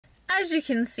As you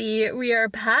can see, we are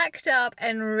packed up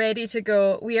and ready to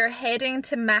go. We are heading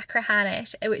to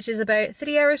Machrihanish, which is about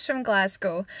 3 hours from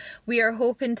Glasgow. We are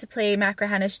hoping to play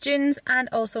Machrihanish Dunes and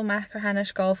also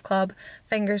Machrihanish Golf Club.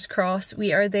 Fingers crossed.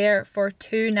 We are there for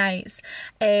 2 nights.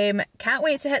 Can't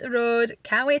wait to hit the road,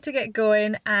 can't wait to get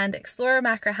going and explore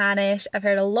Machrihanish. I've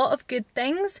heard a lot of good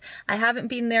things. I haven't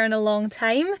been there in a long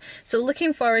time, so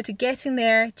looking forward to getting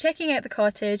there, checking out the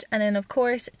cottage and then of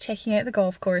course checking out the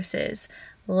golf courses.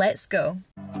 Let's go.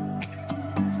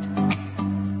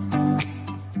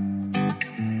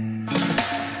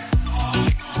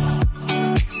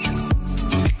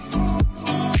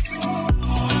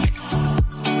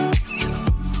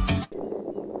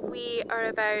 We are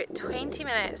about 20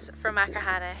 minutes from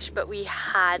Machrihanish, but we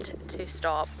had to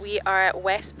stop. We are at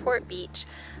Westport Beach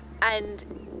and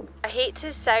I hate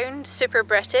to sound super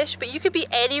British, but you could be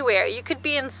anywhere. You could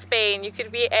be in Spain, you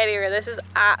could be anywhere. This is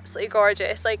absolutely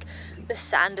gorgeous. Like, the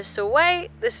sand is so white,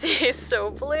 the sea is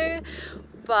so blue.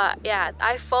 But yeah,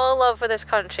 I fall in love with this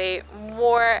country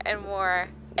more and more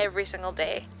every single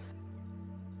day.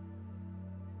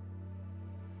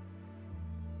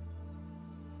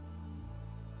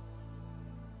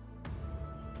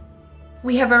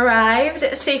 We have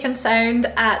arrived safe and sound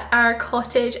at our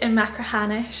cottage in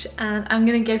Machrihanish and I'm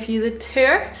going to give you the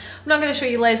tour. I'm not going to show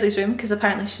you Leslie's room because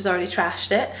apparently she's already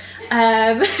trashed it.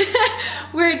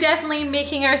 We're definitely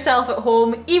making ourselves at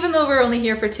home even though we're only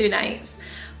here for 2 nights.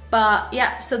 But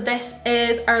yeah, so this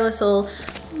is our little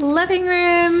living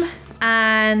room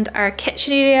and our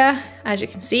kitchen area. As you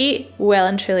can see, well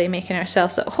and truly making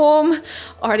ourselves at home.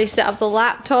 Already set up the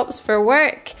laptops for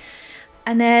work.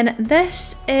 And then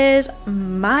this is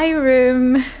my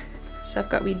room. So I've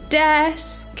got a wee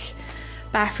desk,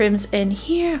 bathrooms in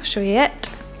here, I'll show you it.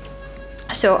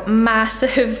 So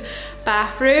massive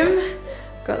bathroom,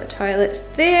 got the toilets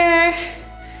there,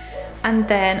 and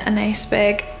then a nice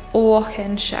big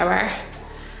walk-in shower.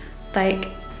 Like,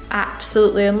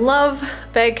 absolutely in love.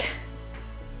 Big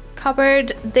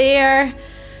cupboard there.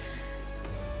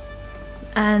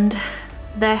 And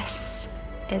this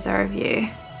is our view.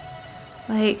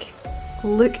 Like,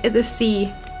 look at the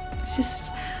sea. It's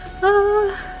just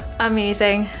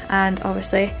amazing. And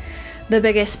obviously the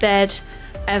biggest bed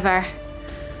ever.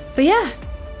 But yeah,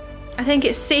 I think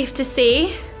it's safe to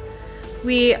say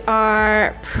we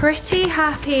are pretty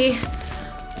happy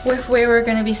with where we're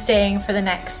going to be staying for the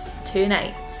next 2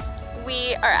 nights.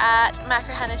 We are at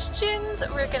Machrihanish Dunes.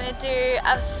 We're going to do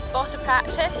a spot of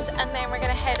practice and then we're going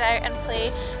to head out and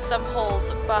play some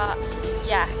holes. But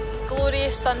yeah,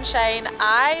 glorious sunshine.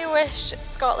 I wish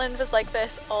Scotland was like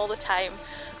this all the time.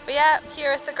 But yeah,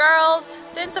 here with the girls,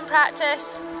 doing some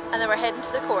practice, and then we're heading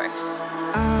to the course.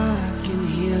 I can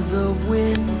hear the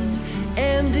wind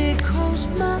and it calls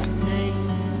my name.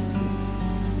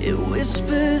 It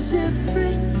whispers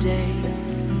every day.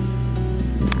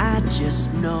 I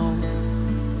just know.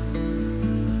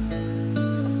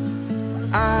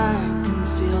 I can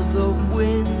feel the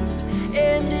wind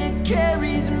and it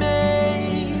carries me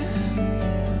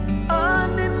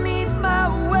underneath my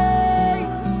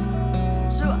wings,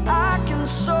 so I can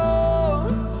soar.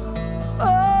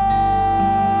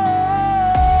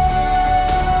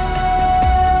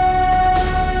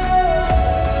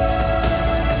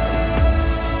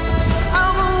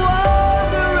 I'm a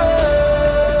wanderer.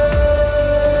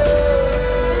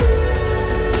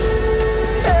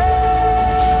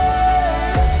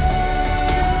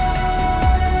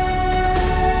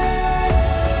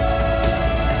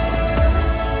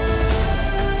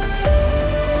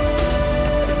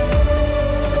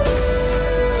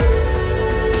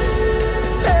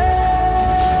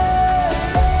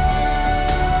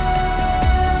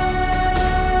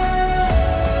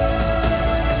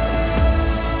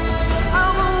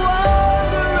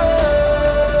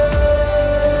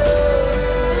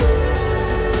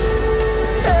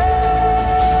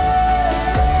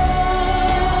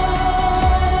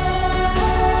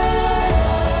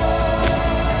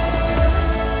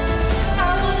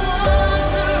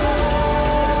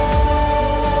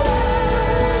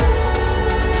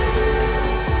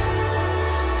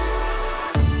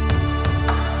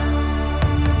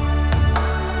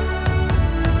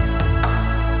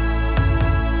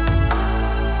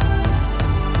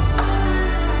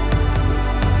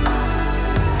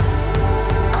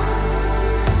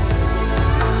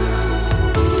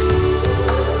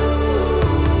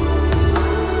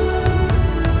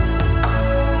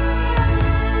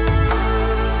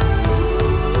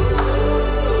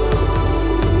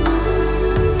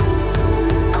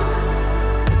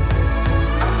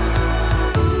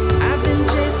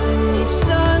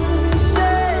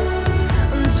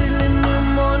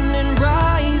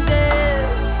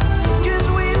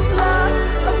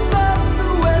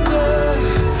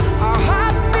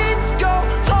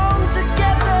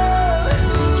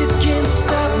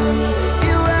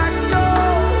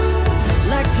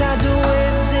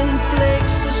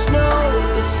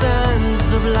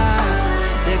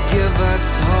 give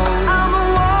us hope. I'm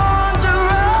a wanderer.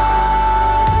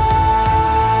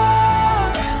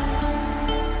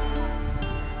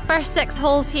 First 6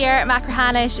 holes here at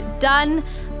Machrihanish done,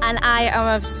 and I am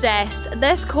obsessed.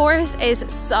 This course is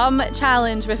some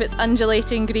challenge with its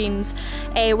undulating greens.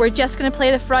 We're just going to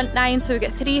play the front 9, so we've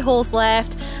got 3 holes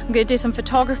left. I'm going to do some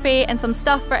photography and some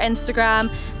stuff for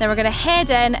Instagram. Then we're going to head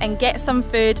in and get some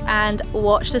food and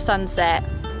watch the sunset.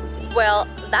 Well,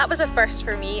 that was a first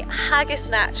for me. Haggis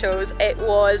nachos. It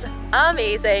was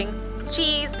amazing.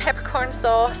 Cheese, peppercorn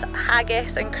sauce,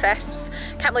 haggis and crisps.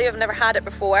 Can't believe I've never had it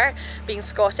before, being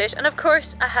Scottish. And of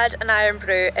course I had an iron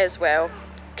brew as well.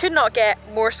 Could not get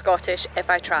more Scottish if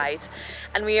I tried.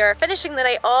 And we are finishing the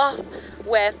night off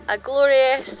with a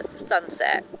glorious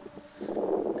sunset.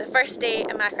 The first day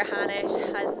in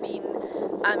Machrihanish has been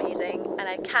amazing and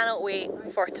I cannot wait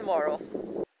for tomorrow.